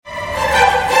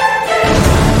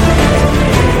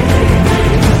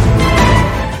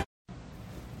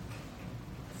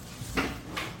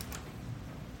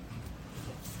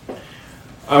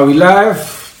Are we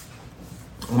live?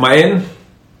 Am I in?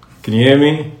 Can you hear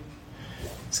me?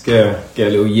 Let's get a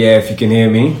little yeah if you can hear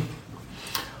me.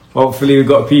 Hopefully we've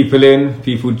got people in,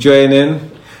 people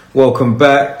joining. Welcome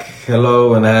back.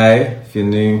 Hello and hi if you're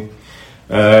new.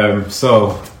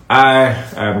 So I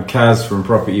am Kaz from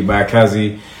Property by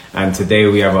Kazi, and today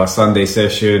we have our Sunday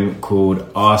session called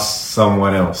Ask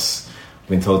Someone Else. I've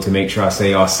been told to make sure I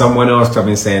say ask someone else because I've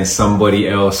been saying somebody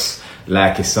else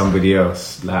like it's somebody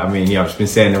else. I've just been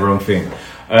saying the wrong thing.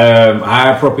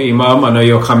 Hi, Property Mum. I know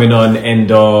you're coming on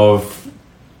end of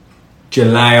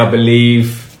July, I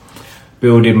believe.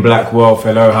 Building Black Wealth.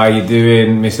 Hello, how you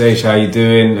doing? Miss H, how you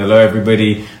doing? Hello,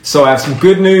 everybody. So I have some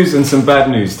good news and some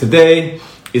bad news. Today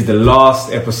is the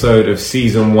last episode of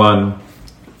season 1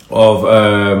 of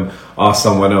Ask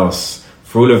Someone Else.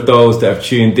 For all of those that have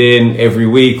tuned in every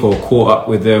week or caught up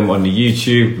with them on the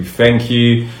YouTube, we thank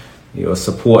you. Your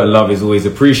support and love is always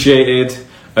appreciated.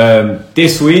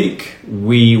 This week,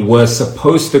 we were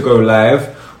supposed to go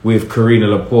live with Karina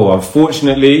Lepore.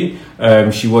 Unfortunately,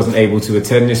 she wasn't able to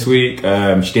attend this week.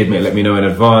 She did let me know in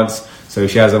advance, so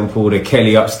she hasn't pulled a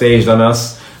Kelly upstage on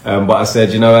us. But I said,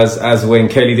 as when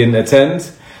Kelly didn't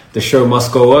attend, the show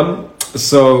must go on.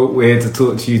 So we're here to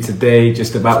talk to you today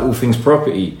just about all things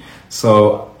property.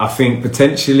 So I think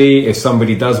potentially if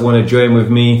somebody does want to join with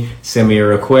me, send me a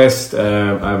request.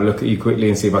 I'll have a look at you quickly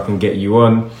and see if I can get you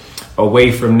on.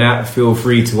 Away from that, feel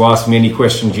free to ask me any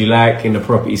questions you like in the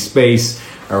property space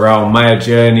around my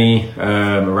journey,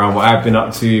 around what I've been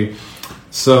up to.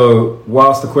 So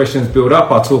whilst the questions build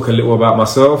up, I'll talk a little about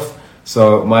myself.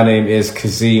 So my name is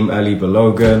Kazim Ali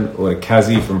Balogan, or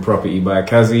Kazi from Property by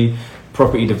Kazi.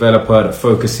 Property developer that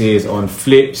focuses on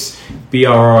flips,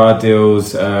 BRR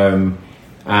deals,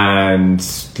 and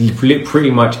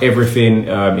pretty much everything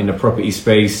in the property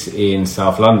space in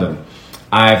South London.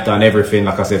 I've done everything,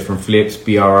 like I said, from flips,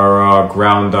 BRR,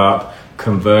 ground up,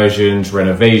 conversions,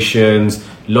 renovations,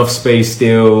 loft space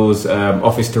deals,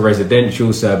 office to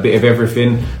residential, so a bit of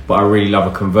everything, but I really love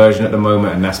a conversion at the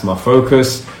moment, and that's my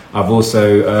focus. I've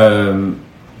also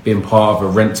been part of a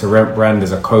rent-to-rent brand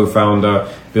as a co-founder,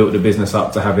 built the business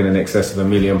up to having an excess of £1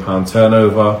 million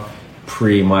turnover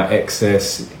pre my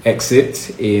exit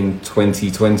in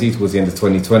 2020, towards the end of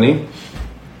 2020.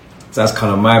 So that's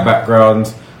kind of my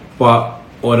background. But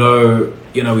although,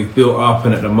 we've built up,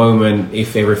 and at the moment,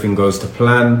 if everything goes to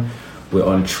plan, we're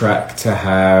on track to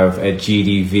have a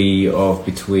GDV of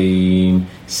between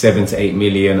 7 to 8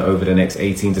 million over the next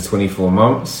 18 to 24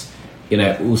 months.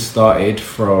 It all started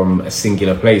from a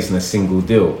singular place and a single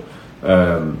deal.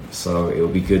 So it will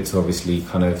be good to obviously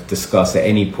kind of discuss at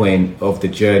any point of the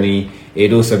journey.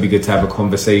 It'd also be good to have a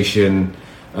conversation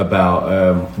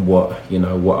about what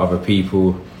other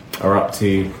people are up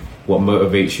to, what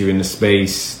motivates you in the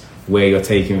space, where you're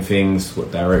taking things,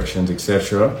 what directions,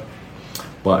 etc.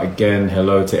 But again,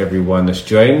 hello to everyone that's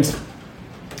joined.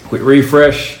 Quick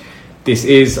refresh. This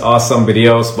is Ask Somebody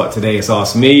Else, but today it's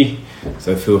Ask Me.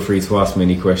 So feel free to ask me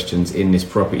any questions in this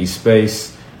property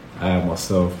space.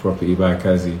 Myself, Property by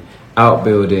Kazi.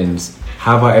 Outbuildings.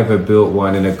 Have I ever built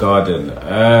one in a garden?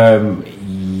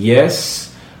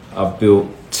 Yes, I've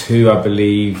built 2, I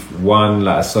believe. One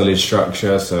like a solid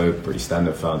structure, so pretty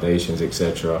standard foundations,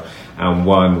 etc. And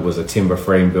one was a timber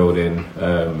frame building.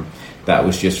 That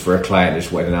was just for a client that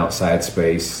just wanted an outside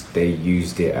space. They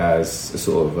used it as a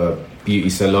sort of a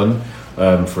beauty salon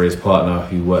for his partner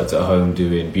who worked at home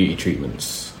doing beauty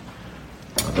treatments.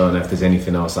 I don't know if there's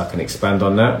anything else I can expand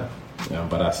on that,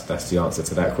 but that's the answer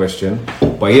to that question.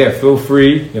 But yeah, feel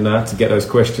free, to get those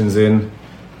questions in.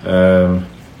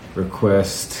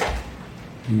 Request.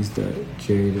 Use that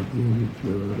Jada.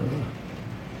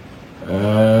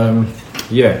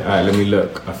 Yeah. All right. Let me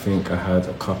look. I think I had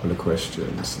a couple of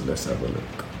questions. Let's have a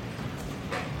look.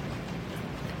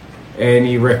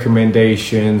 Any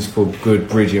recommendations for good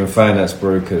bridging finance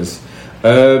brokers?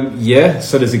 Yeah,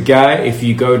 so there's a guy, if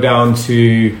you go down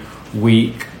to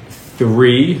week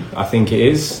 3, I think it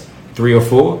is, 3 or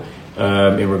 4,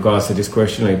 in regards to this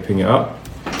question, let me ping it up.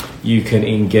 You can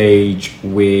engage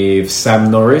with Sam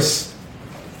Norris.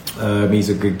 He's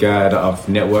a good guy that I've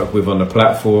networked with on the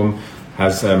platform,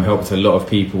 has helped a lot of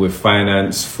people with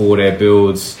finance for their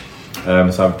builds.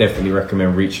 So I definitely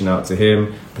recommend reaching out to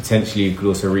him. Potentially you could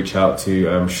also reach out to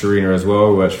Sharina as well,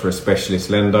 who works for a specialist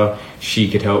lender. She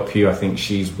could help you. I think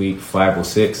she's week 5 or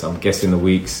 6. I'm guessing the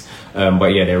weeks.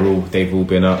 But yeah, they've all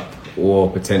been up. Or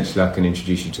potentially I can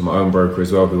introduce you to my own broker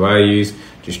as well, who I use.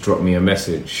 Just drop me a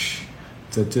message.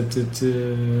 How did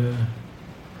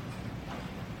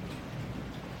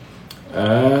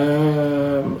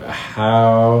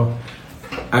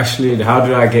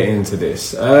I get into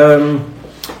this?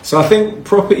 So I think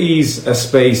property's a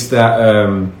space that,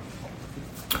 a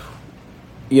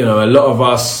lot of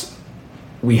us,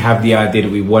 we have the idea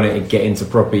that we want to get into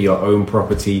property or own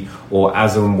property, or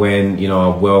as and when,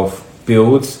 our wealth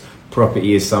builds,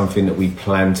 property is something that we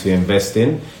plan to invest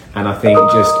in. And I think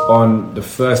just on the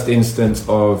first instance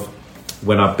of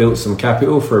when I built some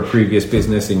capital for a previous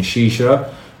business in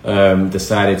Shisha,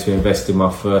 decided to invest in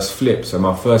my first flip. So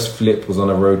my first flip was on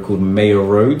a road called Mayor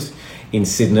Road in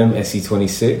Sydenham,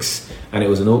 SE26, and it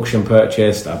was an auction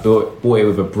purchase. I bought it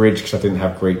with a bridge because I didn't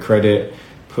have great credit,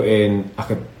 put in like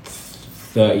a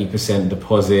 30%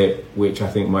 deposit, which I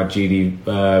think my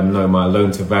my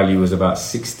loan to value was about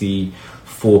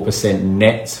 64%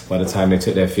 net by the time they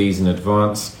took their fees in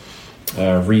advance.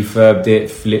 Refurbed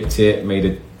it, flipped it, made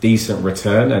a decent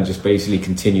return, and just basically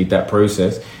continued that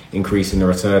process, increasing the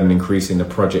return and increasing the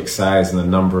project size and the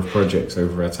number of projects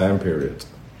over a time period.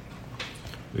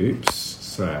 Oops,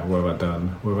 sorry, what have I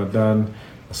done?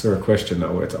 I saw a question that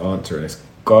I wanted to answer and it's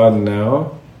gone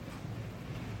now.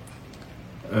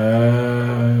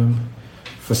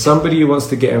 For somebody who wants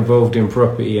to get involved in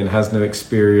property and has no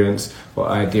experience or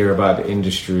idea about the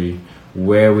industry,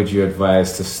 where would you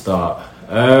advise to start?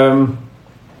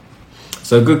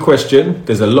 So good question.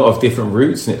 There's a lot of different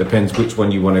routes and it depends which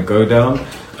one you want to go down.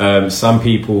 Some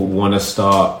people want to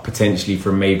start potentially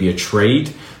from maybe a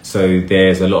trade. So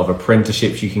there's a lot of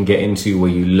apprenticeships you can get into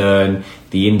where you learn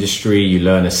the industry, you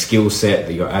learn a skill set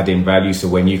that you're adding value. So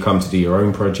when you come to do your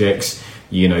own projects,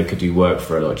 could do work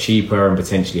for a lot cheaper and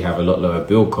potentially have a lot lower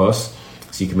build costs.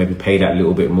 So you can maybe pay that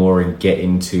little bit more and get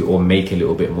into or make a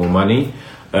little bit more money.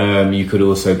 You could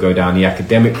also go down the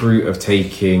academic route of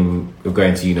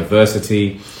going to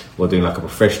university or doing like a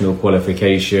professional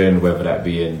qualification, whether that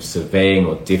be in surveying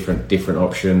or different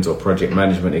options or project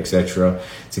management, etc.,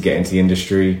 to get into the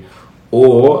industry.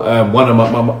 Or one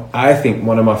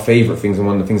of my favorite things and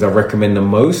one of the things I recommend the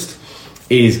most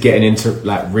is getting into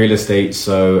like real estate.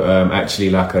 So actually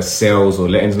like a sales or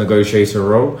lettings negotiator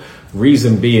role.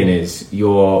 Reason being is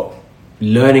you're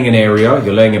learning an area,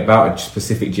 you're learning about a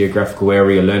specific geographical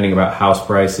area, you're learning about house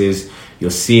prices,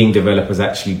 you're seeing developers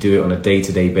actually do it on a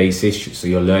day-to-day basis. So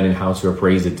you're learning how to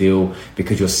appraise a deal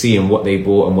because you're seeing what they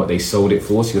bought and what they sold it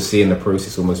for. So you're seeing the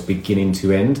process almost beginning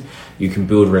to end. You can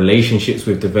build relationships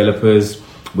with developers,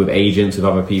 with agents, with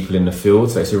other people in the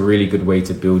field. So it's a really good way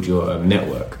to build your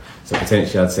network. So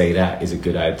potentially I'd say that is a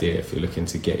good idea if you're looking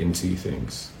to get into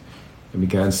things. Let me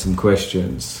get into some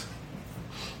questions.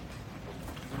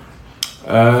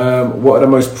 What are the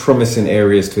most promising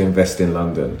areas to invest in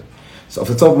London? So off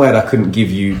the top of my head, I couldn't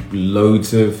give you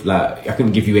I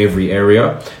couldn't give you every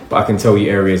area, but I can tell you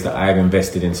areas that I've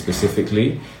invested in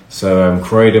specifically. So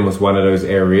Croydon was one of those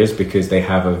areas because they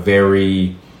have a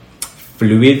very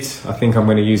fluid, I think I'm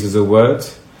going to use as a word,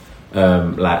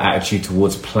 attitude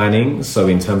towards planning. So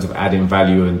in terms of adding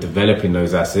value and developing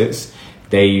those assets,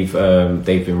 they've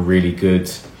been really good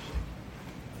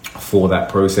for that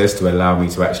process to allow me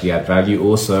to actually add value.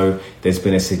 Also, there's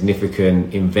been a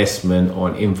significant investment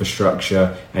on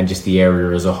infrastructure and just the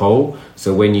area as a whole.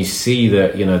 So when you see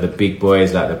that, the big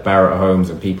boys like the Barratt Homes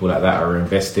and people like that are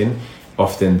investing,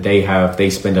 often they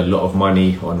spend a lot of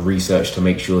money on research to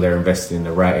make sure they're investing in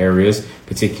the right areas,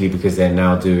 particularly because they're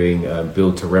now doing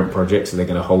build to rent projects, so they're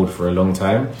going to hold for a long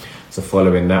time. So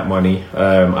following that money,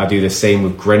 I do the same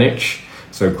with Greenwich.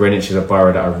 So Greenwich is a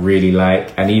borough that I really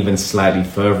like, and even slightly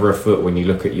further afoot when you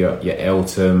look at your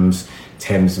Elthams,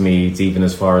 Thamesmeads, even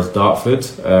as far as Dartford.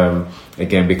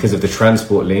 Again, because of the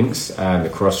transport links and the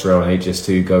Crossrail and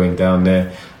HS2 going down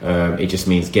there, it just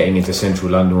means getting into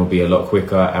central London will be a lot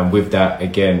quicker. And with that,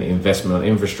 again, investment on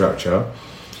infrastructure,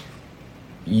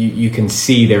 you can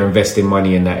see they're investing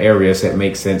money in that area, so it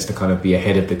makes sense to kind of be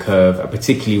ahead of the curve,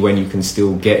 particularly when you can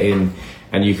still get in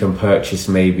and you can purchase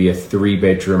maybe a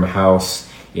 3-bedroom house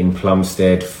in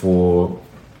Plumstead for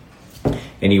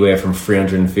anywhere from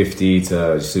 350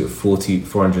 to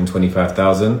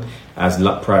 425,000 as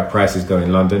prices go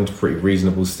in London, pretty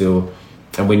reasonable still.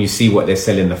 And when you see what they're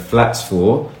selling the flats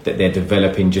for, that they're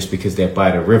developing just because they're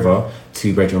by the river,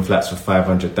 2-bedroom flats for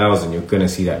 500,000, you're going to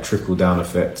see that trickle down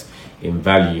effect in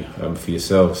value for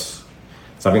yourselves.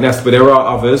 So I think but there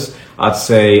are others. I'd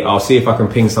say I'll see if I can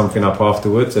ping something up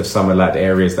afterwards of some of like the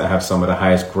areas that have some of the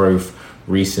highest growth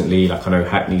recently. Like I know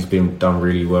Hackney's been done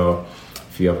really well, a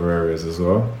few other areas as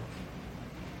well.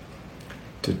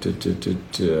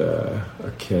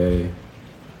 Okay.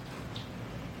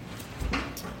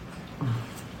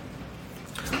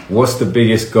 What's the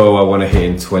biggest goal I want to hit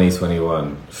in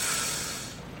 2021?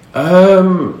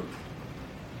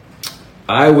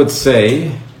 I would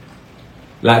say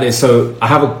like this. So I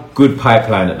have a good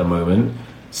pipeline at the moment.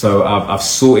 So I've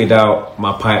sorted out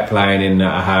my pipeline in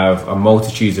that I have a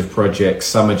multitude of projects.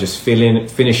 Some are just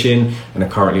finishing and are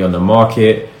currently on the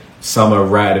market. Some are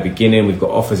right at the beginning. We've got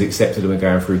offers accepted and we're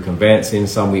going through conveyancing.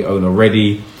 Some we own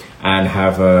already and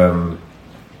have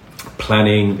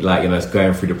planning, like, it's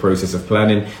going through the process of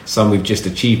planning. Some we've just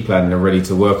achieved planning and are ready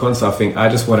to work on. So I think I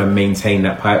just want to maintain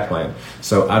that pipeline.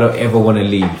 So I don't ever want to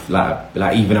leave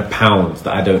like even a pound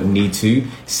that I don't need to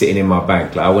sitting in my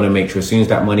bank. Like, I want to make sure as soon as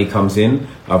that money comes in,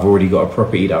 I've already got a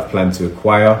property that I've planned to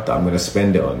acquire that I'm going to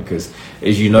spend it on. Because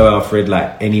as you know, Alfred,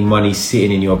 like, any money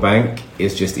sitting in your bank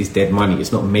is dead money.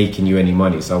 It's not making you any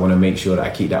money. So I want to make sure that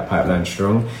I keep that pipeline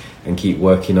strong and keep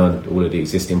working on all of the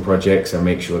existing projects and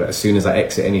make sure that as soon as I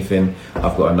exit anything,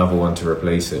 I've got another one to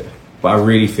replace it. But I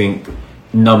really think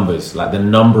numbers, like the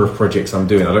number of projects I'm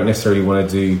doing, I don't necessarily want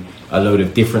to do a load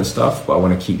of different stuff, but I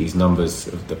want to keep these numbers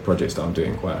of the projects that I'm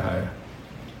doing quite high.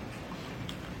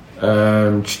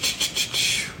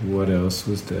 What else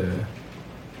was there?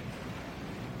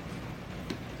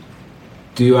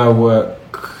 Do I work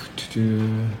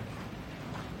to...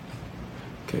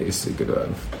 Okay, this is a good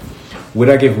one. Would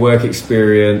I give work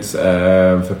experience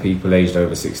for people aged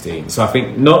over 16? So I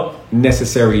think not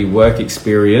necessarily work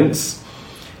experience,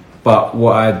 but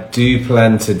what I do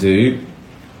plan to do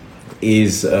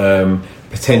is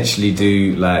potentially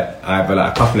do either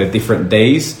a couple of different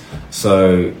days.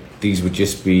 So these would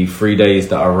just be 3 days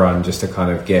that I run just to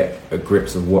kind of get a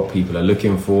grips of what people are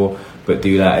looking for, but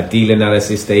do a deal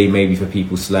analysis day maybe for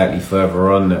people slightly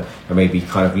further on that are maybe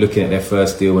kind of looking at their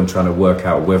first deal and trying to work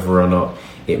out whether or not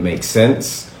it makes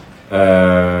sense.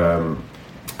 And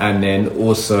then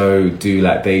also do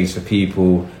days for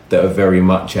people that are very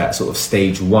much at sort of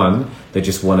stage one. They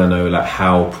just want to know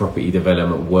how property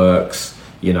development works,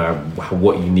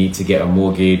 what you need to get a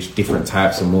mortgage, different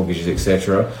types of mortgages,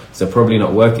 etc. So probably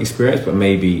not work experience, but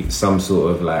maybe some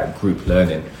sort of group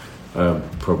learning.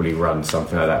 Probably run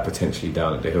something like that potentially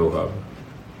down at the Hill Hub.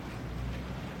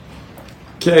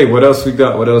 Okay, what else we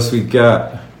got?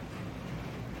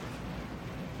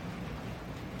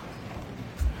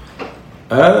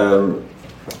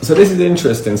 So this is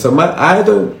interesting. So I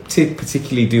don't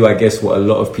particularly do, I guess, what a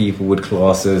lot of people would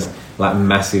class as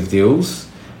massive deals.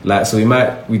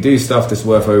 So we do stuff that's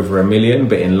worth over $1 million,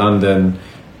 but in London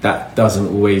that doesn't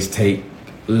always take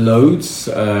loads.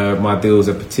 My deals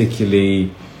are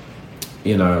particularly,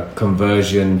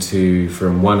 conversion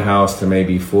from one house to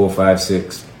maybe 4, 5,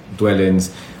 6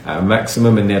 dwellings at a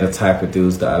maximum, and they're the type of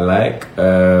deals that I like.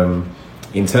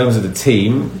 In terms of the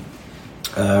team,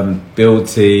 build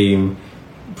team,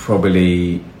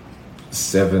 probably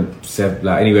seven,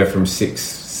 anywhere from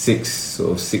six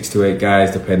to 8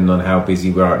 guys, depending on how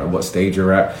busy we are and what stage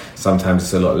you're at. Sometimes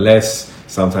it's a lot less,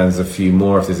 sometimes a few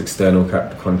more if there's external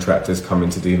contractors coming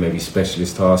to do maybe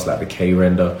specialist tasks like the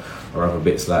K-render or other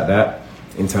bits like that.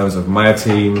 In terms of my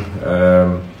team,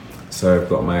 so I've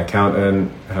got my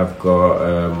accountant, I've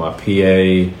got my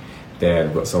PA, then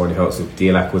I've got someone who helps with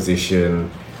deal acquisition,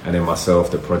 and then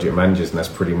myself, the project managers, and that's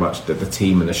pretty much the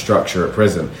team and the structure at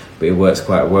present. But it works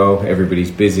quite well. Everybody's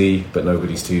busy, but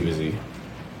nobody's too busy.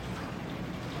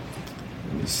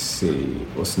 Let me see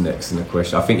what's next in the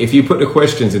question. I think if you put the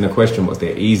questions in the question box,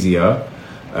 they're easier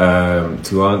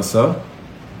to answer.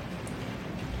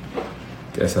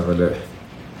 Let's have a look.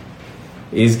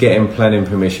 Is getting planning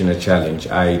permission a challenge,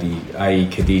 i.e.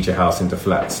 Khadija House into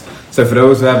flats? So for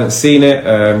those who haven't seen it,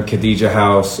 Khadija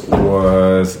House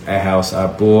was a house I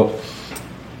bought,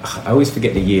 I always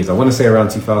forget the years, I want to say around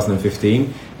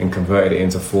 2015, and converted it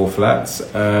into 4 flats.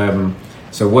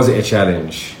 So was it a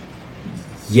challenge?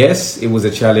 Yes, it was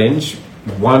a challenge.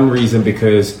 One reason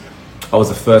because I was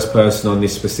the first person on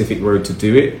this specific road to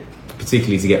do it,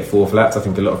 particularly to get 4 flats. I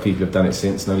think a lot of people have done it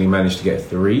since and only managed to get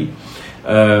 3.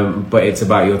 But it's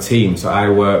about your team. So I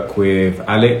work with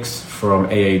Alex from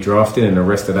AA Drafting and the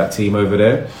rest of that team over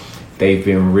there. They've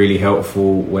been really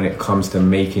helpful when it comes to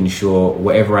making sure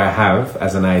whatever I have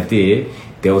as an idea,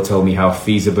 they'll tell me how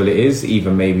feasible it is,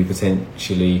 even maybe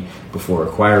potentially before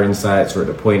acquiring sites or at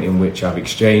the point in which I've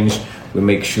exchanged. We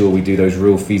make sure we do those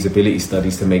real feasibility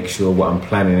studies to make sure what I'm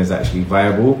planning is actually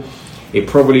viable. It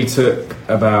probably took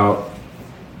about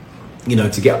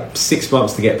to get 6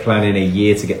 months to get planning, a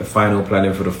year to get the final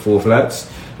planning for the 4 flats.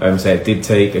 So it did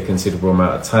take a considerable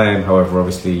amount of time. However,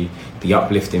 obviously the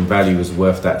uplift in value is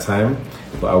worth that time.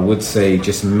 But I would say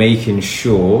just making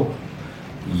sure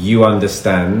you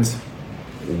understand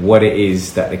what it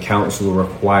is that the council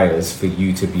requires for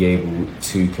you to be able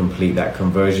to complete that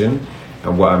conversion.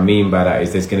 And what I mean by that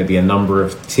is there's going to be a number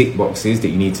of tick boxes that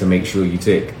you need to make sure you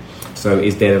tick. So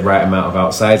is there the right amount of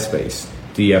outside space?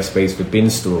 Do you have space for bin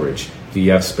storage? Do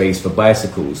you have space for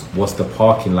bicycles? What's the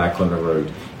parking like on the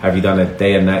road? Have you done a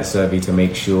day and night survey to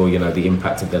make sure, you know, the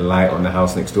impact of the light on the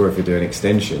house next door if you're doing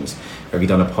extensions? Have you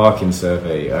done a parking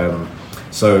survey?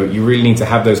 So you really need to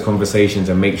have those conversations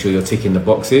and make sure you're ticking the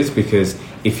boxes, because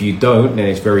if you don't, then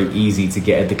it's very easy to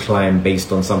get a decline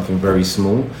based on something very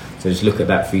small. So just look at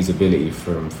that feasibility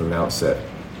from the outset.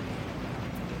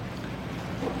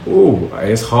 Oh,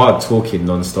 it's hard talking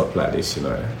non-stop like this, you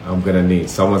know.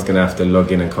 Someone's gonna have to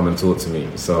log in and come and talk to me.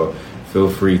 So feel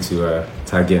free to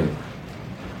tag in.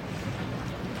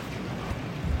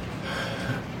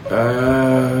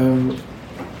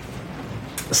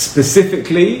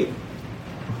 Specifically,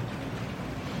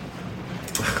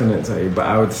 I couldn't tell you, but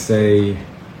I would say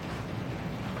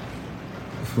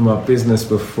for my business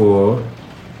before,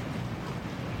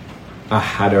 I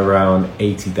had around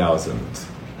 80,000.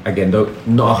 Again,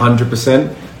 not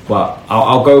 100%, but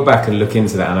I'll go back and look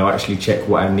into that, and I'll actually check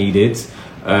what I needed.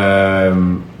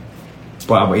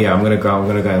 But yeah, I'm gonna go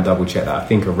and double check that. I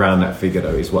think around that figure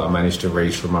though is what I managed to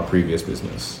raise from my previous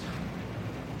business.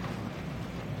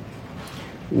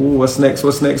 Ooh, what's next?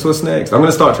 I'm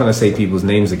gonna start trying to say people's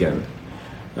names again.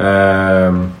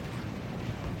 I'm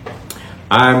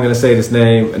gonna say this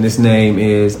name, and this name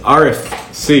is Arif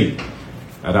C.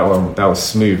 That was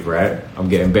smooth, right? I'm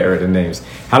getting better at the names.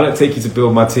 How did it take you to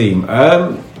build my team?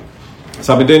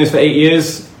 So I've been doing this for 8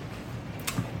 years.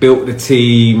 Built the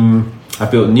team. I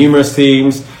built numerous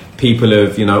teams. People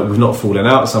have, we've not fallen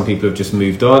out. Some people have just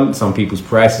moved on. Some people's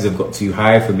prices have got too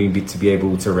high for me to be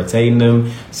able to retain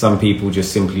them. Some people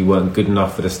just simply weren't good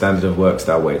enough for the standard of works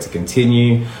that I wanted to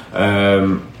continue.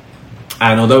 And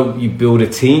although you build a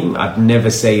team, I'd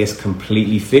never say it's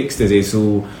completely fixed, as it's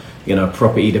all,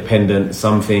 property dependent.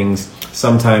 Sometimes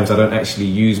I don't actually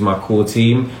use my core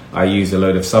team. I use a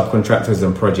load of subcontractors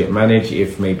and project manage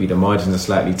if maybe the margins are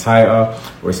slightly tighter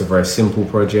or it's a very simple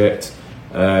project.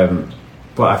 But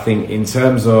I think in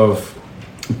terms of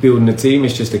building a team,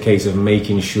 it's just a case of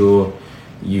making sure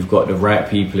you've got the right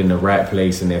people in the right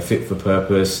place and they're fit for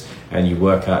purpose, and you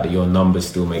work out that your numbers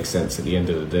still make sense at the end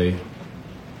of the day.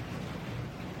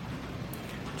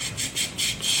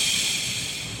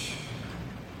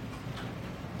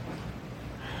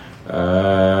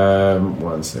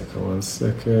 One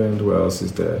second. What else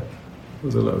is there?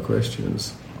 There's a lot of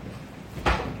questions.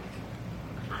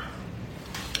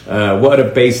 What are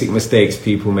the basic mistakes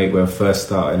people make when first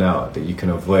starting out that you can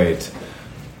avoid?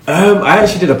 I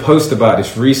actually did a post about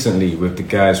this recently with the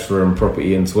guys from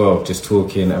Property in 12, just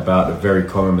talking about the very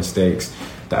common mistakes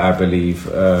that I believe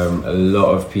a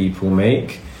lot of people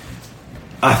make.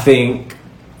 I think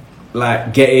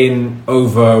getting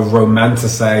over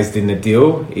romanticized in the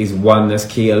deal is one that's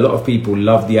key. A lot of people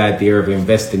love the idea of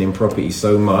investing in property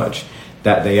so much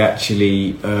that they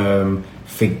actually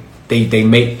they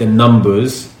make the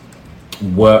numbers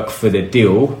work for the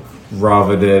deal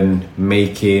rather than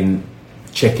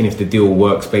checking if the deal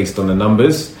works based on the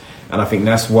numbers. And I think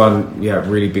that's one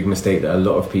really big mistake that a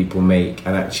lot of people make,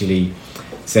 and actually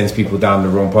sends people down the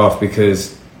wrong path,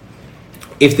 because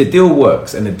if the deal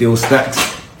works and the deal stacks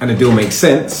and the deal makes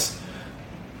sense,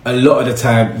 a lot of the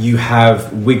time you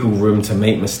have wiggle room to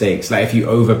make mistakes. Like if you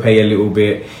overpay a little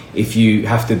bit, if you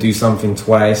have to do something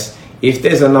twice, if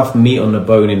there's enough meat on the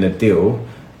bone in the deal,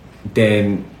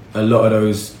 then a lot of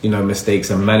those,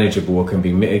 mistakes are manageable or can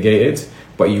be mitigated.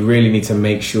 But you really need to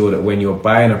make sure that when you're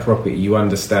buying a property, you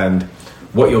understand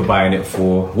what you're buying it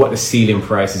for, what the ceiling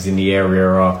prices in the area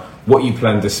are, what you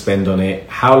plan to spend on it,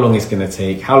 how long it's going to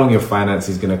take, how long your finance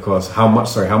is going to cost, how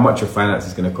much your finance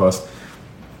is going to cost,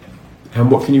 and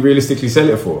what can you realistically sell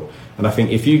it for. And I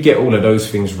think if you get all of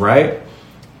those things right,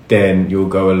 then you'll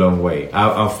go a long way.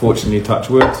 I'll fortunately, touch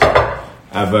wood,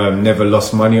 I've never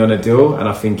lost money on a deal, and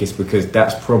I think it's because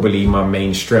that's probably my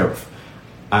main strength.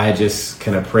 I just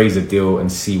can appraise a deal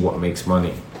and see what makes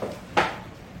money.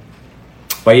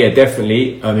 But yeah,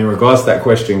 definitely, in regards to that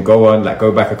question,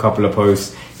 go back a couple of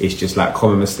posts. It's just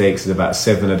common mistakes. There's about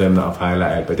 7 of them that I've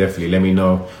highlighted, but definitely let me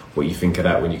know what you think of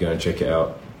that when you go and check it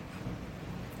out.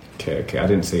 Okay, I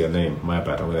didn't say your name, my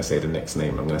bad. I'm going to say the next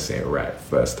name. I'm going to say it right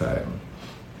first time.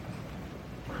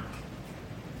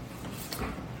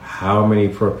 How many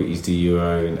properties do you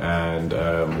own,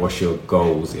 and what's your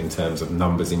goals in terms of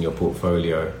numbers in your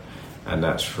portfolio? And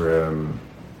that's from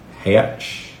Hayach.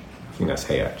 I think that's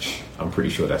Hayach. I'm pretty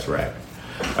sure that's right.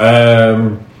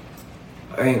 I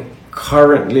think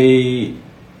currently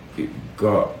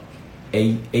got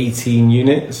 18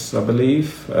 units, I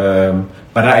believe. But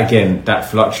that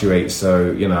fluctuates.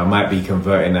 So, I might be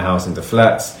converting the house into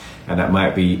flats, and that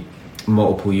might be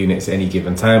multiple units at any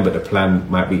given time, but the plan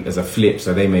might be as a flip,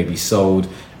 so they may be sold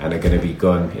and are going to be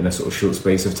gone in a sort of short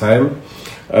space of time.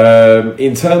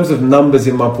 In terms of numbers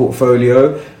in my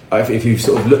portfolio, if you've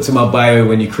sort of looked at my bio,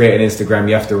 when you create an Instagram,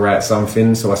 you have to write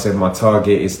something. So I said my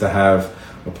target is to have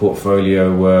a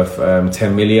portfolio worth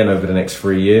 10 million over the next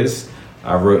 3 years.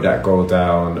 I wrote that goal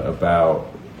down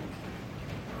about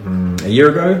a year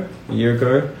ago.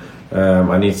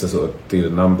 I need to sort of do the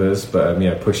numbers, but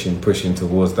pushing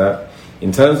towards that.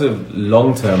 In terms of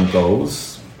long-term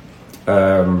goals,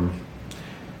 I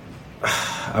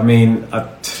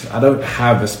don't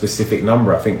have a specific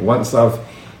number. I think once I've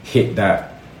hit that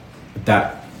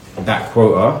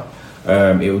quota,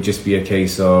 it will just be a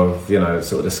case of,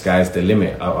 sort of the sky's the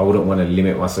limit. I wouldn't want to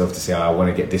limit myself to say, I want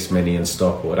to get this many in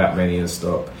stock or that many in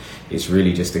stock. It's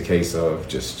really just a case of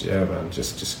just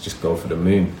go for the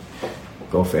moon.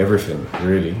 Go for everything,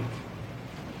 really.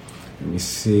 Let me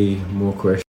see more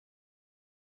questions.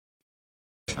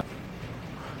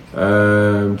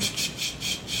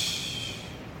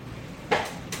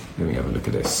 Let me have a look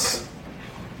at this.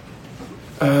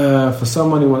 For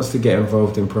someone who wants to get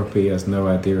involved in property, has no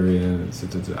idea.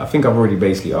 I think I've already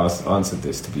basically answered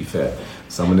this, to be fair.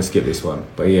 So I'm going to skip this one.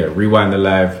 But yeah, rewind the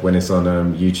live when it's on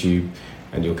YouTube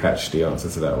and you'll catch the answer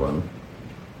to that one.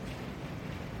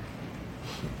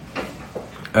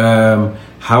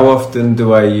 How often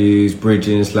do I use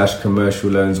bridging/commercial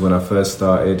loans when I first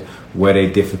started? Were they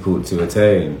difficult to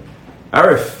attain?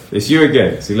 Arif, it's you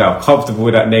again. See, I'm comfortable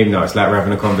with that name now. It's like we're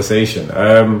having a conversation.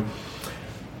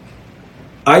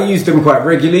 I use them quite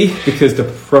regularly because the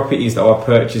properties that I was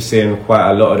purchasing,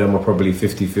 quite a lot of them were probably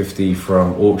 50-50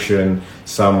 from auction.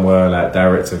 Some were like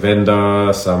direct to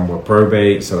vendor, some were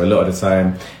probate. So a lot of the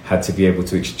time had to be able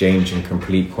to exchange and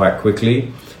complete quite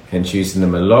quickly, hence using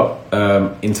them a lot.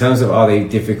 In terms of are they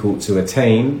difficult to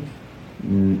attain?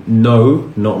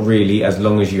 No, not really, as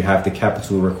long as you have the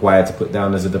capital required to put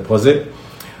down as a deposit.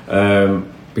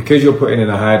 Because you're putting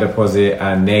in a higher deposit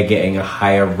and they're getting a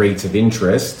higher rate of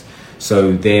interest,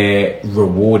 so their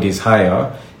reward is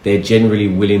higher, they're generally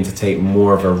willing to take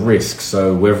more of a risk.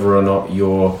 So whether or not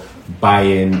you're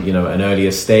buying, an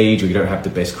earlier stage, or you don't have the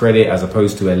best credit, as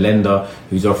opposed to a lender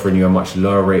who's offering you a much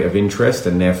lower rate of interest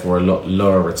and therefore a lot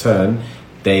lower return,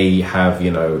 they have,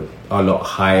 a lot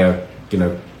higher,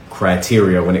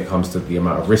 criteria when it comes to the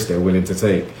amount of risk they're willing to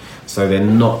take. So they're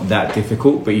not that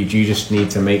difficult, but you do just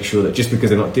need to make sure that just because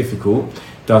they're not difficult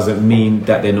doesn't mean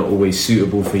that they're not always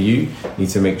suitable for you. You need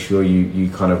to make sure you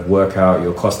kind of work out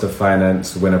your cost of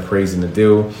finance when appraising the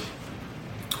deal,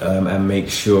 and make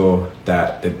sure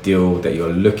that the deal that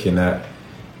you're looking at,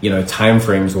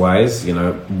 timeframes wise,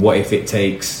 what if it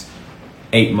takes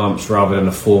 8 months rather than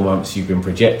the 4 months you've been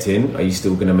projecting? Are you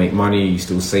still going to make money? Are you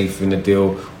still safe in the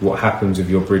deal? What happens with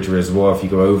your bridger as well? If you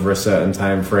go over a certain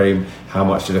time frame, how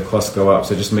much do the costs go up?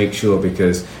 So just make sure,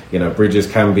 because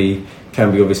bridgers can be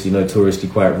obviously notoriously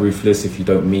quite ruthless if you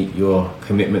don't meet your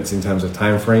commitments in terms of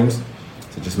time frames.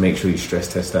 So just make sure you stress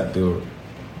test that deal.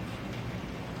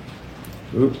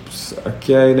 Oops.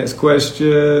 Okay, next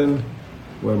question.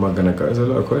 Where am I going to go? There's a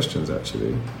lot of questions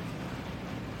actually.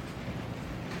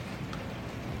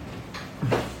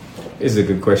 This is a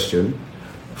good question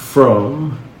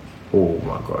from, oh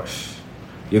my gosh,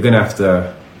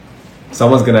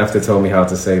 someone's gonna have to tell me how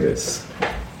to say this.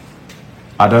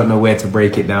 I don't know where to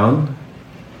break it down.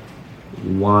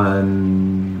 No,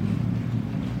 I'm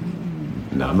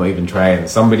not even trying.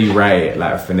 Somebody write it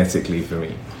like phonetically for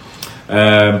me.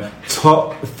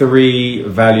 Top 3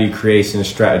 value creation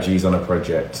strategies on a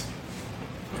project.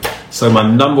 So my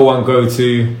number one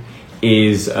go-to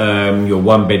is your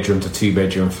 1-bedroom to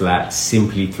 2-bedroom flat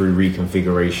simply through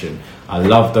reconfiguration. I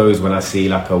love those when I see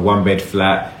like a 1-bed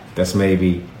flat that's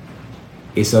maybe,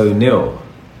 it's O'Neill.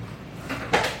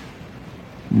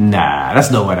 Nah, that's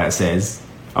not what that says.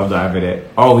 I'm not having it.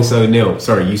 Oh, it's O'Neill.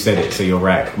 Sorry, you said it, so you're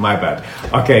right. My bad.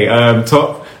 Okay,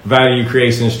 top value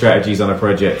creation strategies on a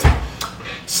project.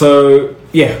 So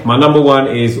yeah, my number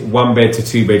one is 1-bed to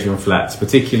 2-bedroom flats,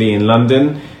 particularly in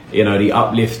London. The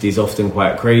uplift is often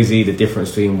quite crazy. The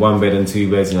difference between 1 bed and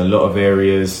 2 beds in a lot of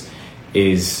areas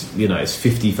is, it's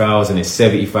 50,000, it's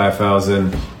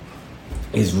 75,000,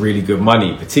 is really good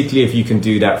money, particularly if you can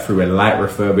do that through a light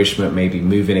refurbishment, maybe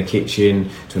moving a kitchen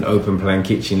to an open plan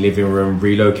kitchen, living room,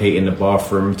 relocating the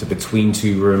bathroom to between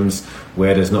 2 rooms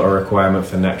where there's not a requirement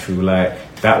for natural light.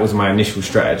 That was my initial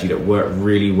strategy that worked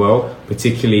really well,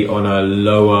 particularly on a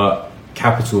lower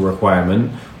capital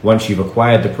requirement. Once you've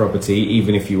acquired the property,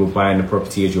 even if you were buying the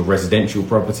property as your residential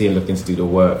property and looking to do the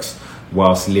works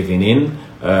whilst living in,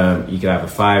 you can have a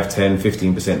 5, 10,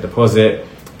 15% deposit.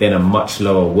 then a much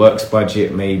lower works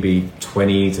budget, maybe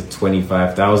 20 to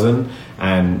 25,000.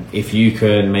 And if you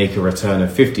can make a return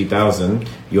of 50,000,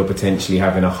 you're potentially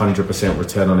having 100%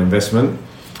 return on investment.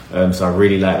 So I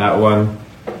really like that one.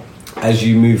 As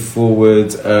you move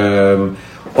forward,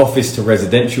 office to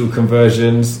residential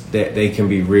conversions, they can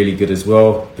be really good as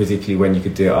well, particularly when you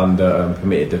could do it under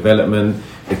permitted development,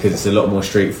 because it's a lot more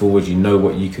straightforward. You know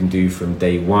what you can do from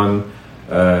day one.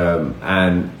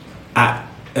 And at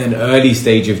an early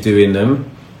stage of doing them,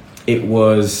 it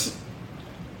was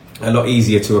a lot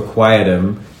easier to acquire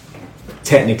them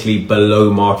technically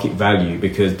below market value,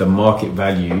 because the market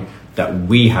value that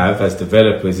we have as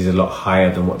developers is a lot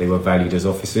higher than what they were valued as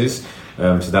offices.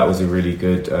 So that was a really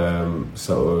good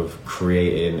sort of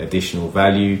creating additional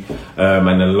value.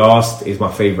 And the last is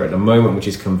my favorite at the moment, which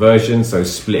is conversion. So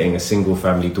splitting a single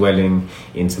family dwelling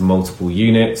into multiple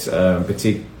units,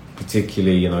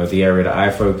 particularly, you know, the area that I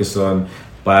focus on,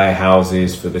 buy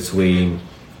houses for between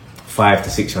 5 to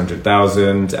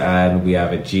 600,000, and we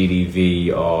have a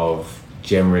GDV of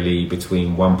generally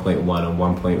between 1.1 and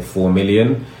 1.4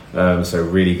 million. So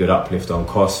really good uplift on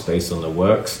costs based on the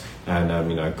works, and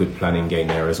you know, good planning gain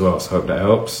there as well. So hope that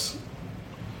helps.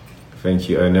 Thank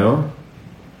you, O'Neill.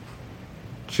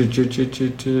 If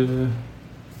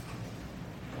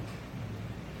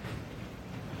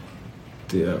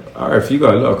you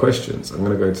got a lot of questions, I'm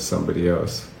going to go to somebody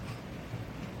else.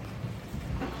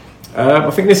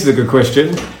 I think this is a good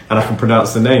question, and I can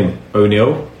pronounce the name.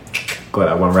 O'Neill. Got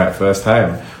that one right first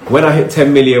time. When I hit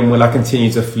 10 million, will I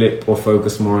continue to flip or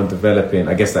focus more on developing?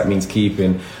 I guess that means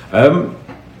keeping.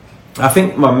 I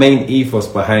think my main ethos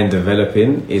behind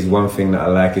developing is one thing that I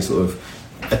like, is sort of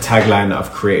a tagline that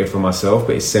I've created for myself,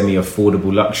 but it's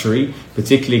semi-affordable luxury,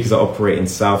 particularly because I operate in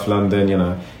South London. You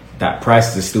know, that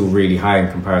prices are still really high in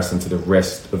comparison to the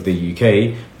rest of the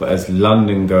UK. But as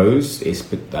London goes, it's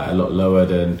a lot lower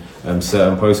than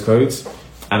certain postcodes.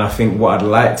 And I think what I'd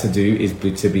like to do is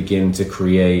to begin to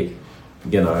create,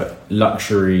 you know,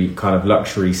 luxury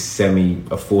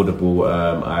semi-affordable,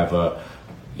 either,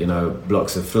 you know,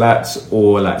 blocks of flats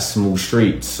or like small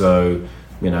streets. So,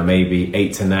 you know, maybe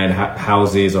 8 to 9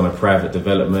 houses on a private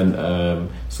development,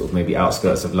 sort of maybe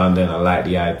outskirts of London. I like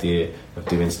the idea of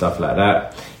doing stuff like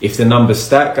that. If the numbers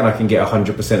stack and I can get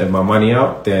 100% of my money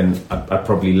out, then I'd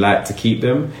probably like to keep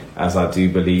them, as I do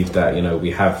believe that, you know,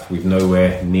 we've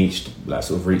nowhere reached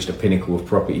the pinnacle of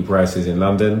property prices in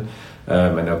London,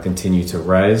 and they'll continue to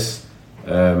rise.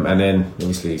 And then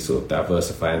obviously sort of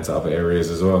diversify into other areas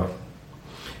as well.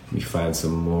 Let me find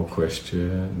some more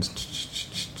questions.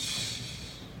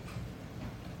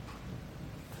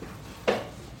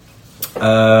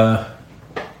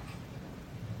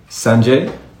 Sanjay,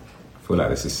 I feel like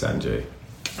this is Sanjay.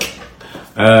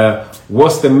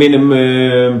 What's the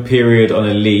minimum period on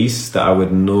a lease that I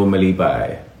would normally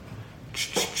buy?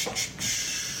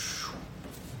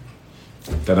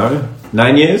 Don't know,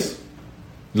 9 years?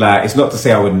 Like, it's not to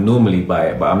say I would normally buy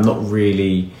it, but I'm not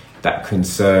really that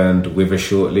concerned with a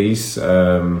short lease.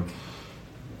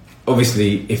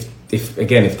 Obviously, if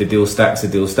the deal stacks, the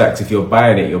deal stacks. If you're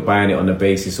buying it on the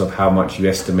basis of how much you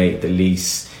estimate the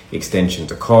lease extension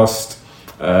to cost,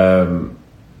 or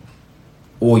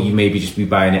you maybe just be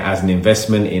buying it as an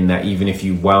investment, in that even if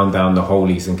you wound down the whole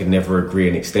lease and can never agree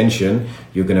an extension,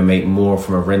 you're going to make more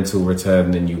from a rental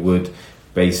return than you would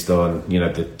based on, you know,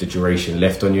 the duration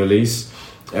left on your lease.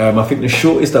 I think the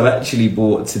shortest I've actually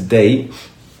bought to date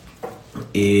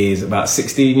is about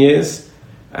 16 years,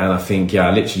 and I think,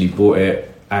 I literally bought it,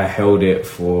 I held it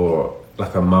for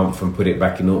like a month and put it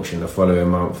back in auction the following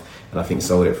month, and I think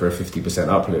sold it for a 50%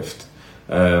 uplift.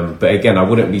 But again, I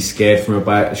wouldn't be scared from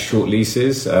about short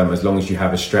leases, as long as you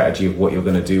have a strategy of what you're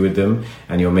going to do with them,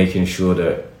 and you're making sure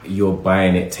that you're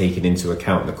buying it taking into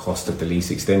account the cost of the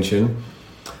lease extension.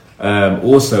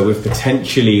 Also, with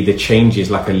potentially the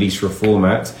changes like a lease reform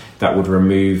act that would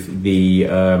remove the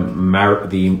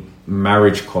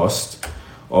marriage cost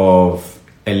of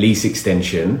a lease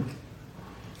extension,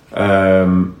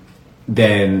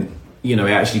 then, you know,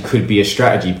 it actually could be a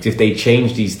strategy, because if they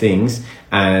change these things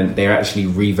and they actually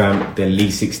revamp the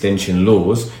lease extension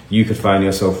laws, you could find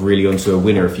yourself really onto a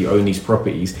winner if you own these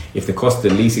properties. If the cost of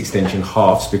the lease extension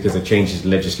halves because of changes in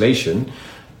legislation,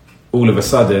 all of a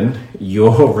sudden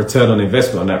your return on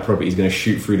investment on that property is going to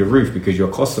shoot through the roof because your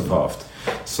costs have halved.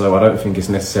 So I don't think it's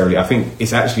necessarily, I think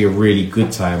it's actually a really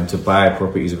good time to buy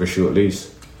properties with a short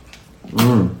lease.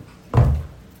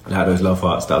 Like those love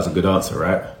hearts, that was a good answer,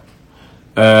 right?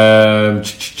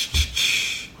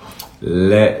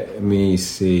 Let me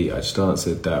see, I just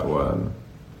answered that one.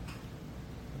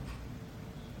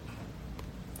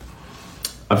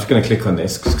 I'm just going to click on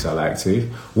this because I like to.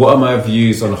 What are my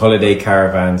views on holiday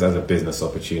caravans as a business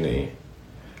opportunity?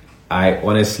 I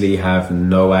honestly have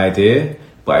no idea,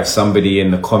 but if somebody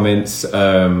in the comments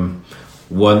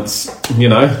wants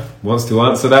to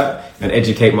answer that and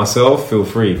educate myself, feel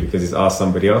free, because it's asked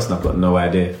somebody else and I've got no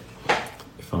idea,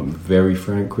 if I'm very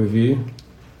frank with you.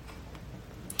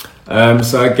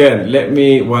 So again, let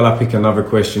me, while I pick another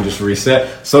question, just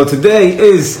reset. So today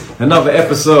is another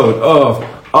episode of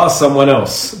Ask Someone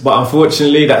Else, but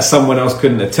unfortunately that someone else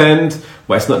couldn't attend,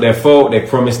 but it's not their fault. They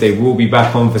promised they will be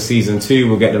back on for season 2.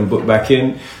 We'll get them booked back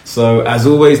in. So as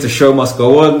always, the show must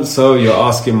go on. So you're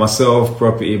asking myself,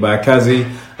 Property by Kazi.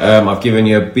 I've given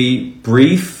you a brief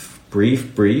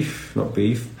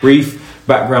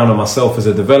background on myself as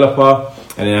a developer,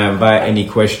 and then I invite any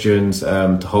questions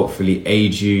to hopefully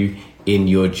aid you in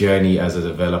your journey as a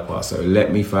developer. So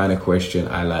let me find a question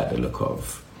I like the look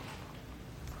of.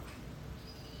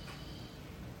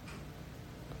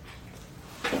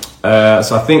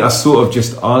 So I think I sort of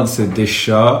just answered this,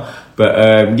 Shah, but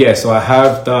so I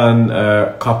have done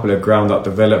a couple of ground up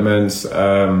developments,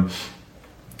 and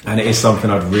it is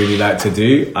something I'd really like to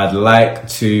do. I'd like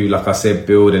to, like I said,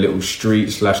 build a little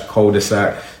street /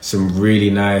 cul-de-sac, some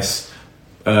really nice,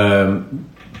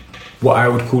 what I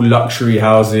would call luxury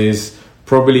houses,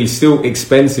 probably still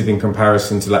expensive in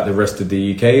comparison to like the rest of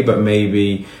the UK, but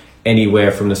maybe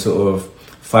anywhere from the sort of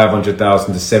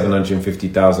 500,000 to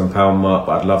 750,000 pound mark.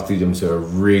 But I'd love to do them to a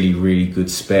really, really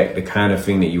good spec, the kind of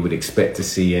thing that you would expect to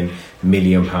see in £1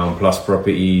 million plus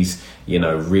properties,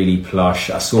 really plush.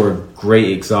 I saw a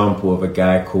great example of a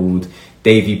guy called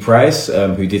Davy Price,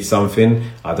 who did something.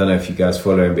 I don't know if you guys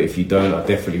follow him, but if you don't, I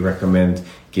definitely recommend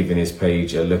giving his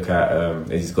page a look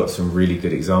at. He's got some really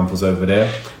good examples over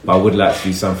there, but I would like to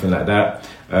do something like that.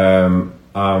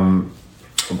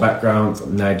 Background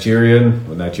Nigerian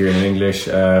and English,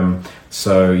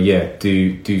 so yeah,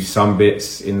 do some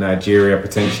bits in Nigeria,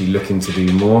 potentially looking to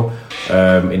do more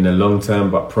in the long term,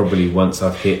 but probably once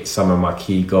I've hit some of my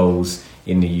key goals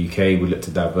in the UK, we'll look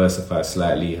to diversify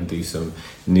slightly and do some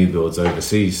new builds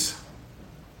overseas.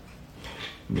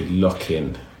 Lock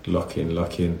in. I'm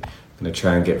gonna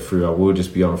try and get through. I will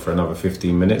just be on for another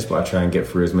 15 minutes, but I try and get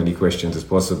through as many questions as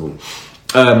possible.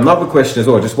 Another question as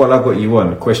well, just while I've got you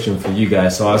on, a question for you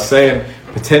guys. So I was saying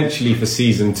potentially for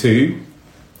season 2,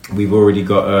 we've already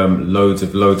got loads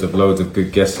of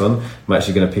good guests on. I'm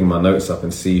actually going to ping my notes up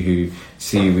and see who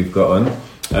we've got on.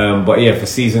 But yeah, for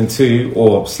season 2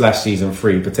 or / season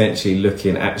 3, potentially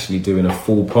looking actually doing a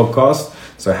full podcast.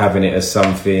 So having it as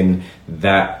something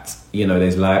that,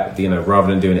 there's like, rather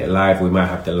than doing it live, we might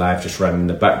have the live just running in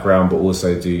the background, but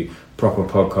also do proper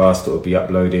podcast that will be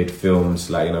uploaded, films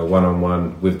like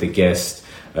one-on-one with the guest,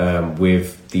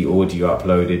 with the audio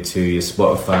uploaded to your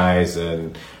Spotify's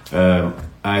and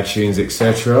iTunes,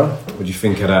 etc. What do you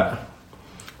think of that?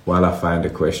 While I find a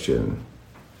question,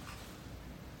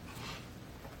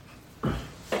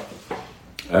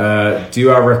 do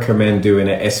I recommend doing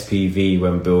an SPV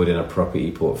when building a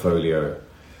property portfolio?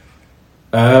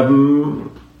 I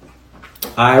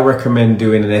recommend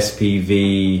doing an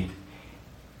SPV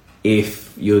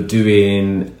if you're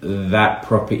doing that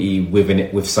property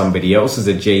with somebody else as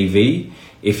a JV.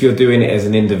 If you're doing it as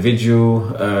an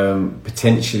individual,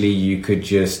 potentially you could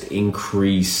just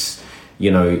increase,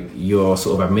 your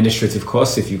sort of administrative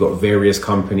costs if you've got various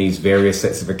companies, various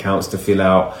sets of accounts to fill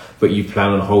out, but you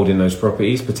plan on holding those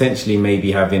properties. Potentially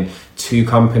maybe having 2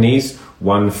 companies,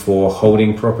 one for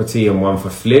holding property and one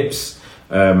for flips,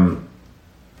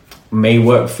 may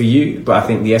work for you, but I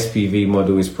think the SPV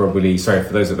model is probably, for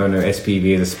those that don't know, SPV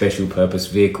is a special purpose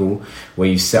vehicle where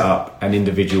you set up an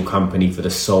individual company for the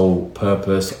sole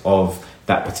purpose of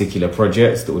that particular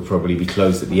project that would probably be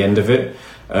closed at the end of it.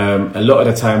 A lot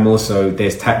of the time also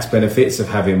there's tax benefits of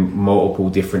having multiple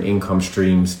different income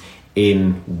streams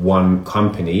in one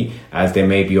company, as there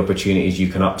may be opportunities you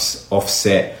can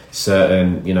offset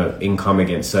certain income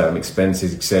against certain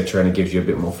expenses, etc., and it gives you a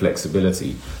bit more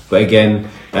flexibility. But again,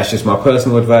 that's just my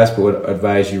personal advice, but would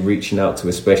advise you reaching out to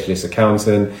a specialist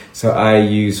accountant. So I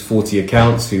use 40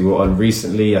 Accounts, who were on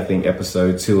recently, I think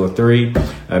episode 2 or 3.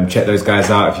 Check those guys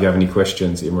out if you have any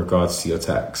questions in regards to your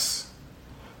tax.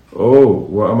 Oh,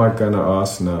 what am I gonna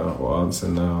ask now or answer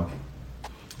now?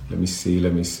 Let me see.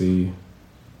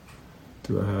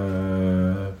 Do I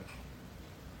have...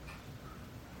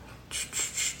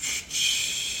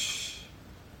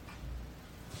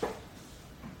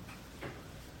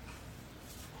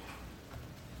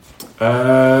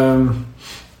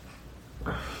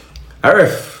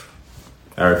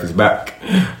 Arif is back.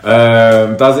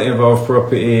 Does it involve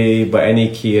property, but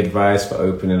any key advice for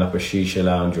opening up a shisha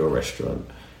lounge or restaurant?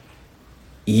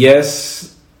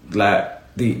 Yes,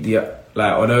 like the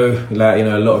like although like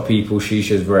a lot of people,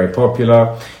 shisha is very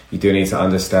popular. You do need to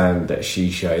understand that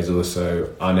shisha is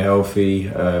also unhealthy,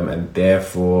 and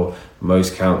therefore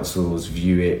most councils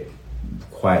view it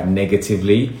quite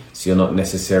negatively. So you're not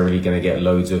necessarily going to get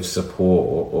loads of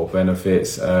support or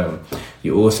benefits.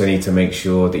 You also need to make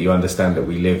sure that you understand that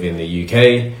we live in the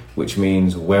UK, which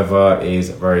means weather is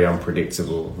very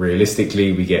unpredictable.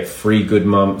 Realistically, we get 3 good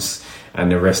months and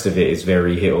the rest of it is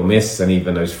very hit or miss. And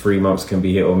even those 3 months can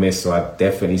be hit or miss. So I'd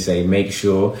definitely say make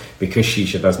sure, because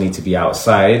shisha does need to be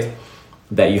outside,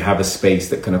 that you have a space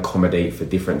that can accommodate for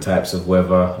different types of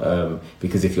weather.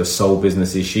 Because if your sole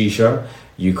business is shisha,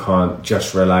 you can't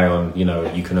just rely on,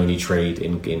 you can only trade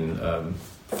in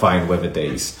fine weather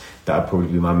days. That would probably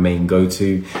be my main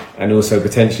go-to. And also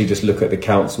potentially just look at the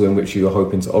council in which you're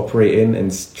hoping to operate in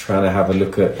and trying to have a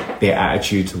look at their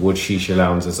attitude towards shisha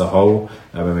lounge as a whole,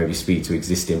 and maybe speak to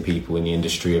existing people in the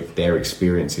industry of their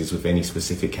experiences with any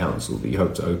specific council that you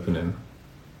hope to open in.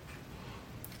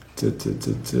 I'm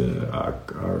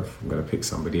going to pick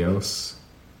somebody else.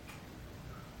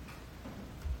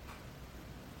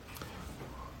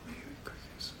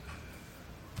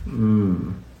 I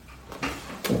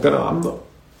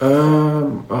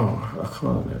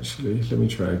can't actually. Let me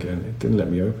try again. It didn't let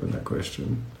me open that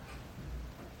question.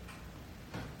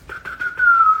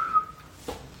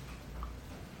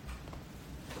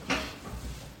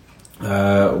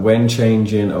 When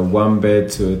changing a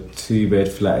 1-bed to a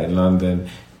 2-bed flat in London,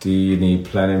 do you need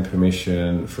planning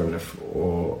permission from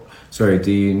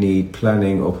do you need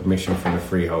planning or permission from the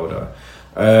freeholder?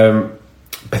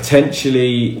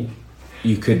 Potentially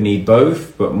you could need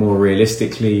both, but more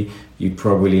realistically, you'd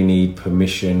probably need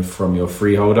permission from your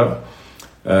freeholder.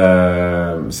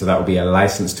 So that would be a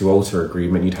license to alter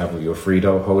agreement you'd have with your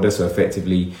freeholder. So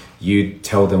effectively, you'd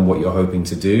tell them what you're hoping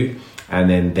to do, and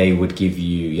then they would give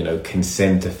you,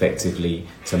 consent effectively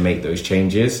to make those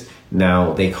changes.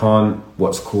 Now, they can't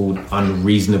what's called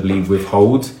unreasonably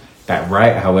withhold that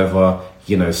right. However,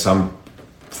 some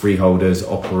freeholders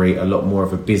operate a lot more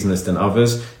of a business than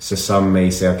others. So some may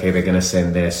say, okay, they're going to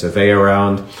send their surveyor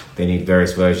around. They need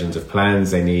various versions of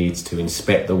plans. They need to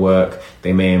inspect the work.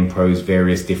 They may impose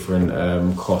various different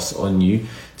costs on you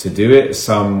to do it.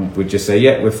 Some would just say,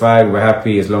 yeah, we're fine. We're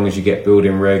happy as long as you get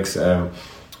building regs.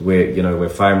 We're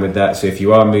fine with that. So if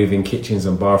you are moving kitchens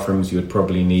and bathrooms, you would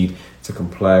probably need to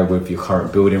comply with your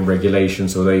current building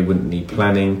regulations, although you wouldn't need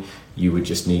planning. You would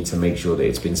just need to make sure that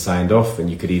it's been signed off, and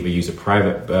you could either use a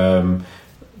private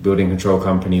building control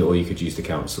company or you could use the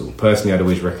council. Personally, I'd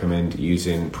always recommend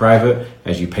using private,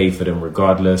 as you pay for them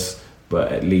regardless,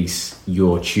 but at least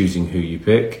you're choosing who you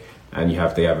pick and they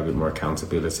have a bit more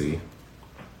accountability.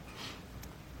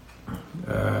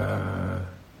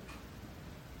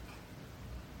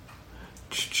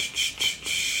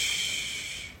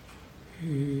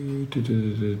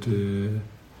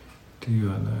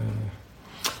 Do I know?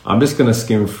 I'm just going to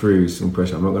skim through some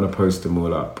questions. I'm not going to post them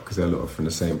all up because they're a lot from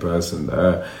the same person.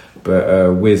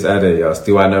 But Wiz Ade asked,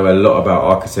 do I know a lot about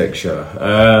architecture?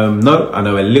 No, I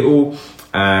know a little,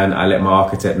 and I let my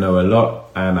architect know a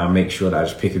lot, and I make sure that I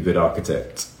just pick a good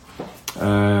architect.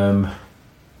 In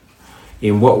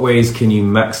what ways can you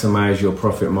maximize your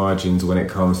profit margins when it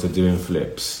comes to doing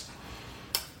flips?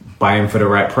 Buying for the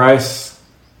right price,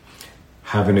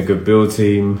 having a good build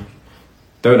team,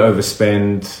 don't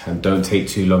overspend, and don't take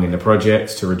too long in the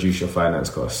project to reduce your finance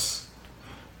costs.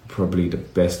 Probably the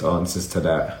best answers to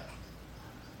that.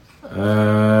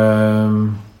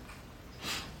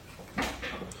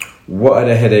 What are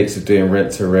the headaches of doing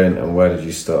rent to rent, and why did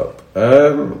you stop?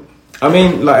 Like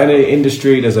in the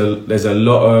industry, there's a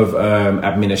lot of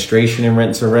administration in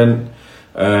rent to rent.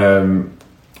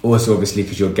 Also, obviously,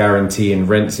 because you're guaranteeing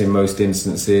rents in most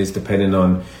instances, depending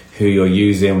on who you're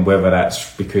using, whether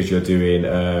that's because you're doing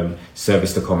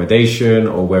serviced accommodation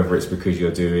or whether it's because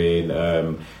you're doing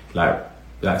like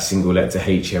single let to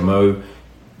HMO.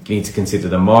 You need to consider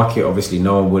the market. Obviously,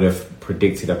 no one would have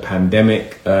predicted a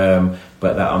pandemic, but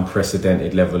that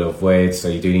unprecedented level of void. So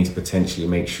you do need to potentially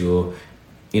make sure,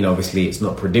 obviously it's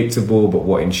not predictable, but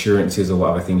what insurances or what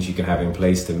other things you can have in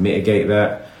place to mitigate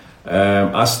that.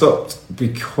 I stopped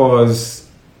because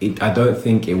I don't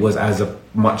think it was as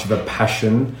much of a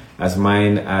passion as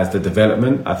mine as the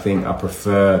development. I think I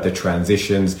prefer the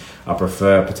transitions. I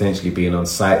prefer potentially being on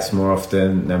sites more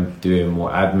often than doing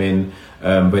more admin.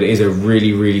 But it is a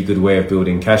really, really good way of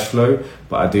building cash flow.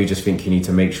 But I do just think you need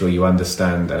to make sure you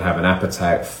understand and have an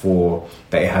appetite for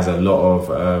that. It has a lot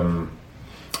of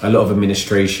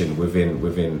administration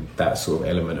within that sort of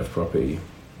element of property.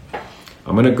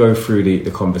 I'm going to go through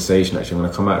the conversation. Actually, I'm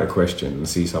going to come out of the question and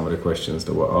see some of the questions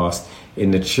that were asked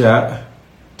in the chat.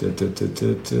 Do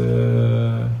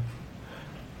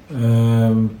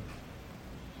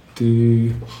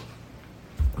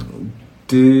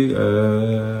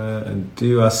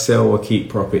I sell or keep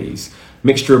properties?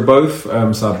 Mixture of both.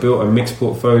 So I built a mixed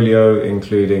portfolio,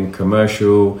 including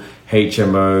commercial,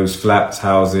 HMOs, flats,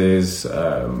 houses,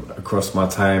 across my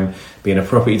time being a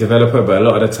property developer. But a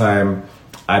lot of the time,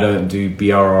 I don't do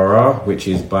BRRR, which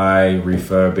is buy,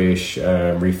 refurbish,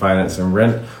 refinance and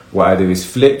rent. What I do is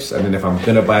flips, and then if I'm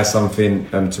going to buy something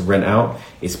to rent out,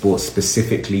 it's bought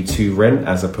specifically to rent,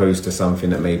 as opposed to something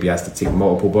that maybe has to tick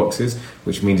multiple boxes,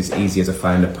 which means it's easier to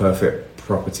find the perfect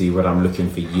property when I'm looking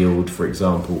for yield, for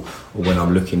example, or when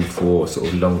I'm looking for sort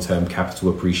of long-term capital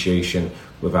appreciation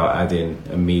without adding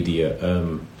immediate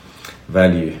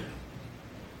value.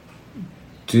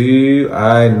 Do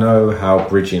I know how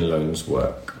bridging loans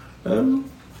work?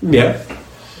 Yeah,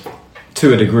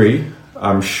 to a degree.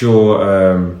 I'm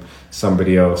sure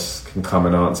somebody else can come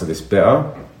and answer this better.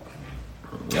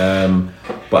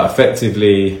 But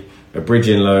effectively, a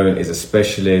bridging loan is a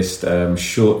specialist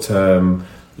short-term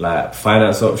like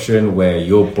finance option where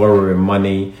you're borrowing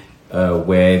money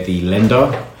where the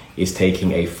lender is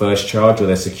taking a first charge or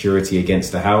their security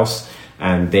against the house,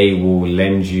 and they will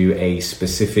lend you a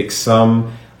specific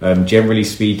sum. Generally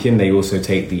speaking, they also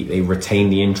they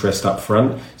retain the interest up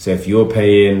front. So if you're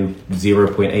paying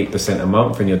 0.8% a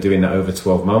month and you're doing that over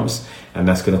 12 months, and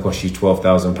that's going to cost you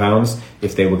 £12,000.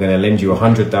 If they were going to lend you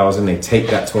 100,000, they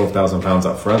take that £12,000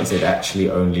 up front. So they'd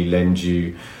actually only lend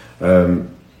you, oh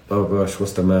gosh,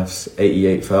 what's the maths?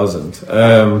 88,000.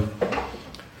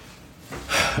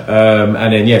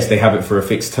 And then yes, they have it for a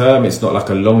fixed term. It's not like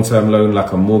a long-term loan,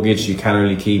 like a mortgage. You can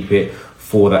only keep it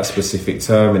for that specific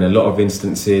term. In a lot of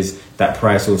instances, that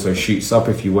price also shoots up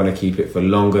if you want to keep it for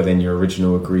longer than your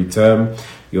original agreed term.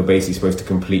 You're basically supposed to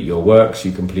complete your works.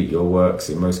 You complete your works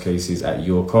in most cases at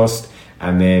your cost,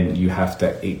 and then you have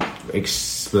to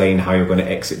explain how you're going to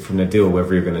exit from the deal,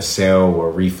 whether you're going to sell or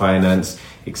refinance,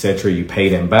 etc. You pay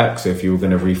them back. So if you were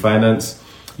going to refinance,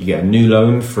 you get a new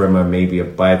loan from maybe a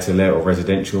buy-to-let or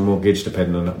residential mortgage,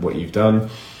 depending on what you've done.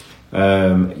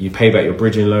 You pay back your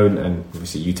bridging loan, and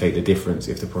obviously you take the difference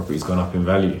if the property's gone up in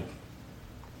value.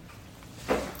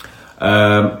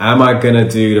 Am I going to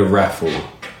do the raffle?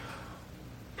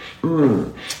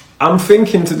 I'm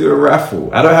thinking to do a raffle.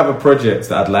 I don't have a project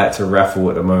that I'd like to raffle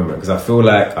at the moment, because I feel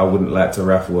like I wouldn't like to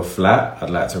raffle a flat. I'd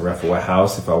like to raffle a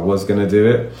house if I was going to do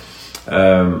it.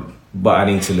 But I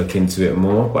need to look into it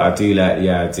more. But I do like the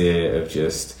idea of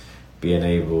just being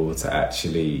able to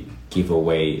actually give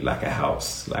away like a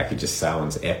house. Like, it just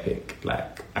sounds epic.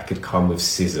 Like, I could come with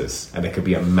scissors and there could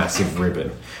be a massive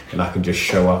ribbon and I can just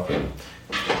show up and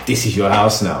this is your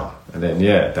house now. And then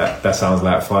that sounds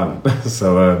like fun.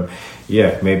 So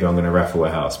maybe I'm gonna raffle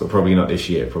a house, but probably not this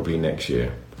year, probably next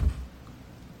year.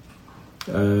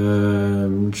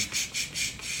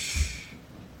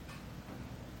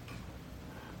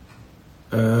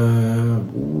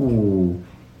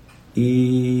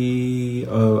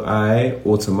 EOI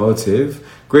Automotive.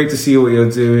 Great to see what you're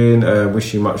doing.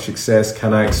 Wish you much success.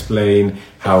 Can I explain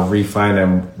how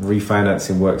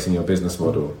refinancing works in your business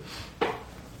model?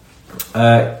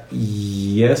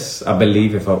 Yes, I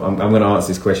believe I'm going to answer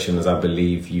this question as I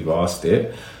believe you've asked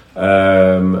it.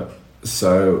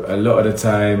 So a lot of the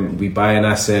time we buy an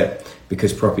asset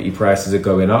because property prices are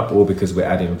going up or because we're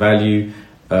adding value.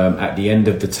 At the end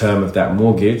of the term of that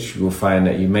mortgage, you'll find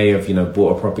that you may have,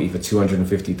 bought a property for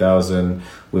 250,000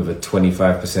 with a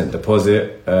 25%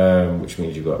 deposit, which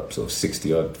means you've got sort of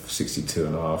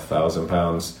 62,500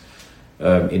 pounds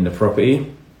in the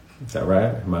property. Is that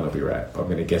right? It might not be right, but I'm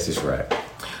going to guess it's right.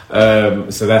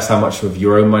 So that's how much of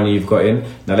your own money you've got in.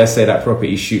 Now, let's say that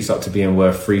property shoots up to being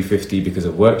worth 350 because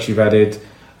of works you've added,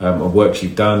 or works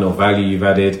you've done, or value you've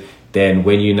added. Then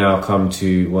when you now come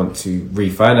to want to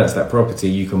refinance that property,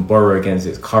 you can borrow against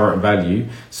its current value.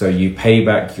 So you pay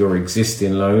back your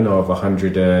existing loan of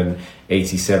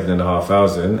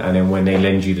 187,500, and then when they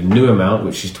lend you the new amount,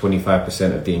 which is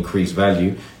 25% of the increased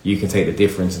value, you can take the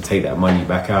difference and take that money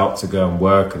back out to go and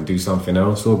work and do something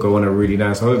else or go on a really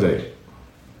nice holiday.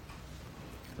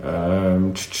 Let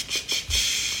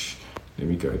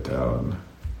me go down.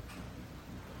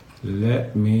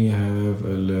 Let me have a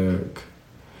look.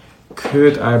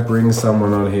 Could I bring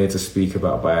someone on here to speak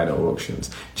about buying at auctions?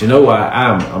 Do you know what I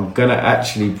am? I'm going to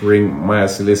actually bring my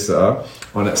solicitor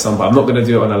on at some point. I'm not going to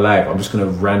do it on a live. I'm just going to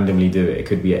randomly do it. It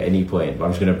could be at any point. But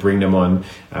I'm just going to bring them on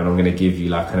and I'm going to give you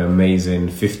like an amazing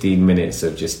 15 minutes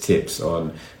of just tips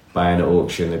on buying at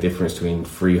auction, the difference between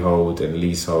freehold and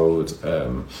leasehold,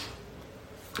 and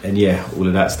all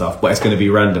of that stuff. But it's going to be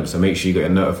random, so make sure you got your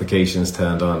notifications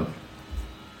turned on.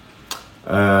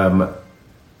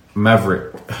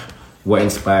 Maverick, what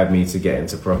inspired me to get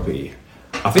into property?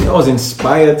 I think I was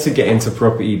inspired to get into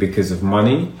property because of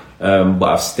money, but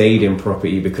I've stayed in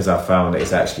property because I found that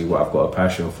it's actually what I've got a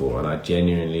passion for, and I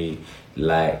genuinely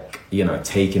like, you know,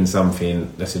 taking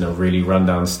something that's in a really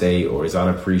rundown state or is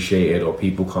unappreciated or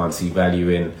people can't see value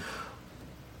in,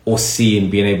 or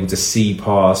being able to see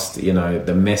past, you know,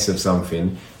 the mess of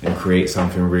something and create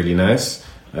something really nice.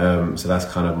 So that's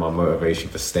kind of my motivation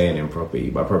for staying in property.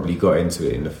 But I probably got into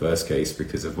it in the first case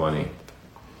because of money.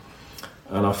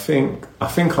 And I think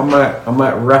I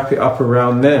might wrap it up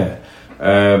around there.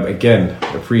 Again,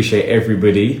 appreciate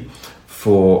everybody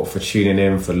for tuning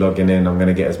in, for logging in. I'm going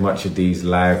to get as much of these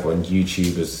live on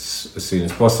YouTube as soon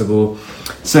as possible.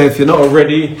 So if you're not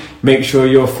already, make sure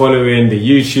you're following the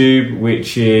YouTube,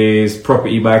 which is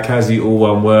Property by Kazi, all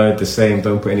one word, the same.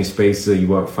 Don't put any spaces or you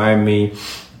won't find me.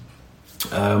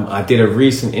 I did a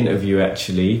recent interview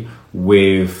actually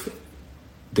with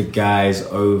the guys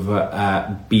over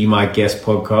at Be My Guest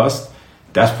podcast.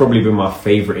 That's probably been my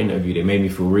favorite interview. They made me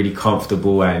feel really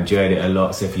comfortable. I enjoyed it a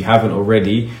lot. So if you haven't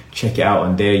already, check it out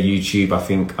on their YouTube. I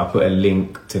think I put a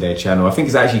link to their channel. I think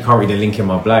it's actually currently the link in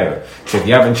my bio. So if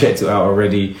you haven't checked it out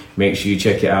already, make sure you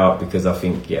check it out, because I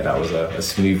think, yeah, that was a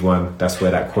smooth one. That's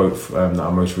where that quote that I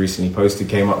most recently posted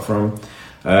came up from.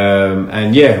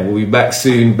 And yeah, we'll be back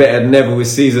soon, better than ever with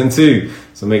season 2.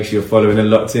 So make sure you're following and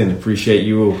locked in. Appreciate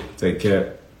you all. Take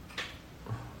care.